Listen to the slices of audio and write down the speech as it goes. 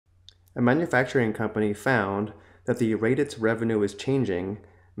A manufacturing company found that the rate its revenue is changing,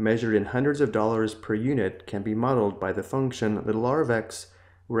 measured in hundreds of dollars per unit, can be modeled by the function r of x,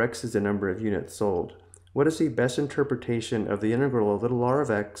 where x is the number of units sold. What is the best interpretation of the integral of r of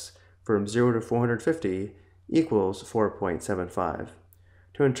x from 0 to 450 equals 4.75?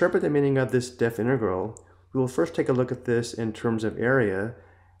 To interpret the meaning of this def integral, we will first take a look at this in terms of area,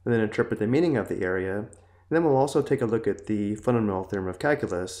 and then interpret the meaning of the area, and then we'll also take a look at the fundamental theorem of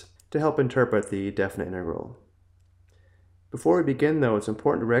calculus to help interpret the definite integral. Before we begin though, it's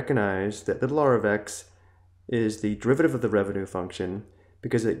important to recognize that r of x is the derivative of the revenue function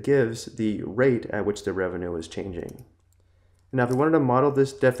because it gives the rate at which the revenue is changing. Now if we wanted to model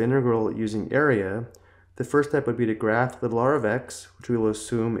this def integral using area, the first step would be to graph r of x, which we will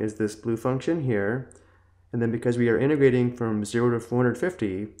assume is this blue function here, and then because we are integrating from 0 to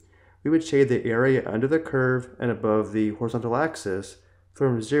 450, we would shade the area under the curve and above the horizontal axis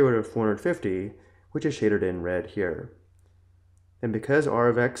from 0 to 450, which is shaded in red here. And because r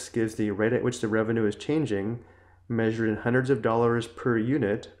of x gives the rate at which the revenue is changing, measured in hundreds of dollars per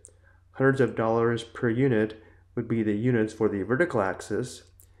unit, hundreds of dollars per unit would be the units for the vertical axis,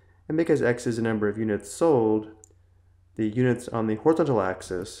 and because x is the number of units sold, the units on the horizontal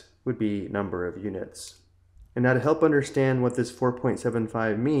axis would be number of units. And now to help understand what this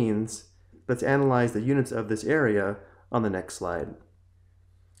 4.75 means, let's analyze the units of this area on the next slide.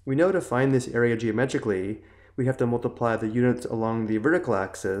 We know to find this area geometrically, we have to multiply the units along the vertical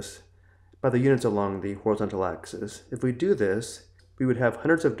axis by the units along the horizontal axis. If we do this, we would have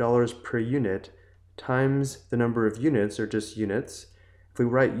hundreds of dollars per unit times the number of units, or just units. If we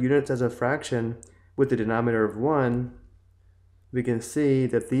write units as a fraction with the denominator of 1, we can see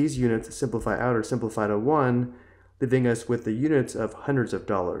that these units simplify out or simplify to 1, leaving us with the units of hundreds of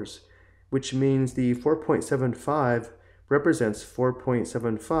dollars, which means the 4.75 represents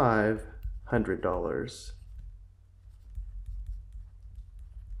 4.75 $100.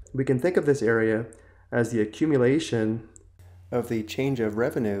 We can think of this area as the accumulation of the change of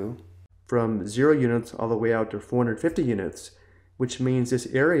revenue from 0 units all the way out to 450 units, which means this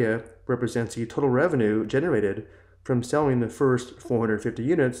area represents the total revenue generated from selling the first 450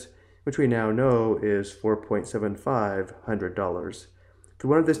 units, which we now know is $4.75. If we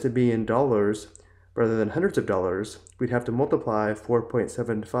wanted this to be in dollars rather than hundreds of dollars, we'd have to multiply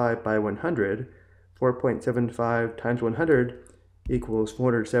 4.75 by 100. 4.75 times 100 equals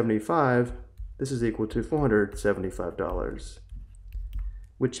 475. This is equal to $475,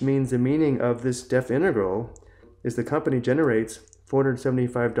 which means the meaning of this def integral is the company generates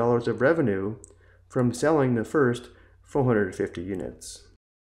 $475 of revenue from selling the first 450 units.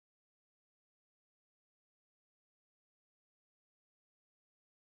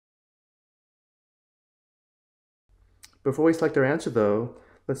 Before we select our answer though,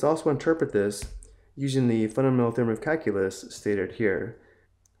 let's also interpret this using the fundamental theorem of calculus stated here.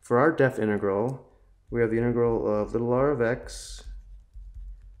 For our def integral, we have the integral of r of x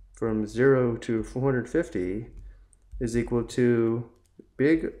from 0 to 450 is equal to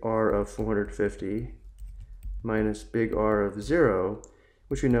big R of 450 minus big R of 0,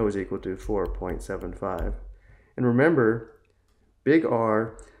 which we know is equal to 4.75. And remember, big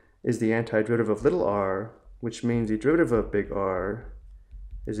R is the antiderivative of little r, which means the derivative of big R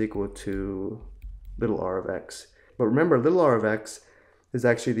is equal to little r of x. But remember, little r of x is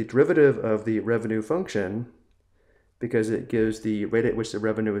actually the derivative of the revenue function because it gives the rate at which the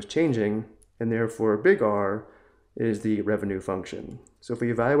revenue is changing, and therefore big R is the revenue function. So if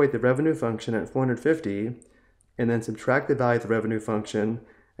we evaluate the revenue function at 450 and then subtract the value of the revenue function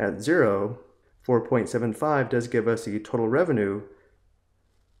at 0, 4.75 does give us the total revenue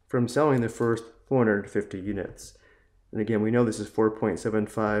from selling the first 450 units. And again, we know this is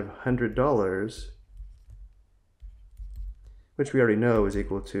 $4.75, which we already know is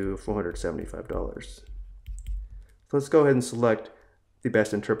equal to $475. So let's go ahead and select the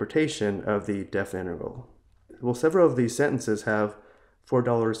best interpretation of the def integral. Well, several of these sentences have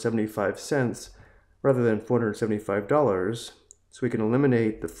 $4.75 rather than $475, so we can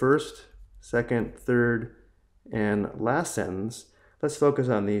eliminate the first, second, third, and last sentence. Let's focus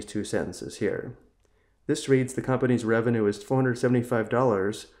on these two sentences here. This reads, the company's revenue is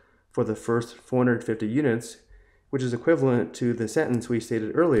 $475 for the first 450 units, which is equivalent to the sentence we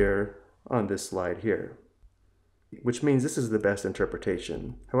stated earlier on this slide here, which means this is the best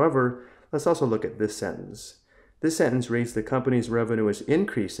interpretation. However, let's also look at this sentence. This sentence reads, the company's revenue is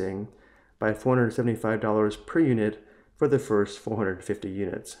increasing by $475 per unit for the first 450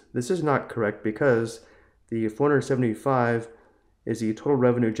 units. This is not correct because the 475 is the total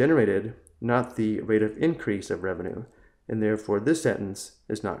revenue generated, not the rate of increase of revenue. and therefore this sentence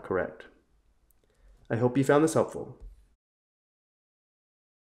is not correct. I hope you found this helpful.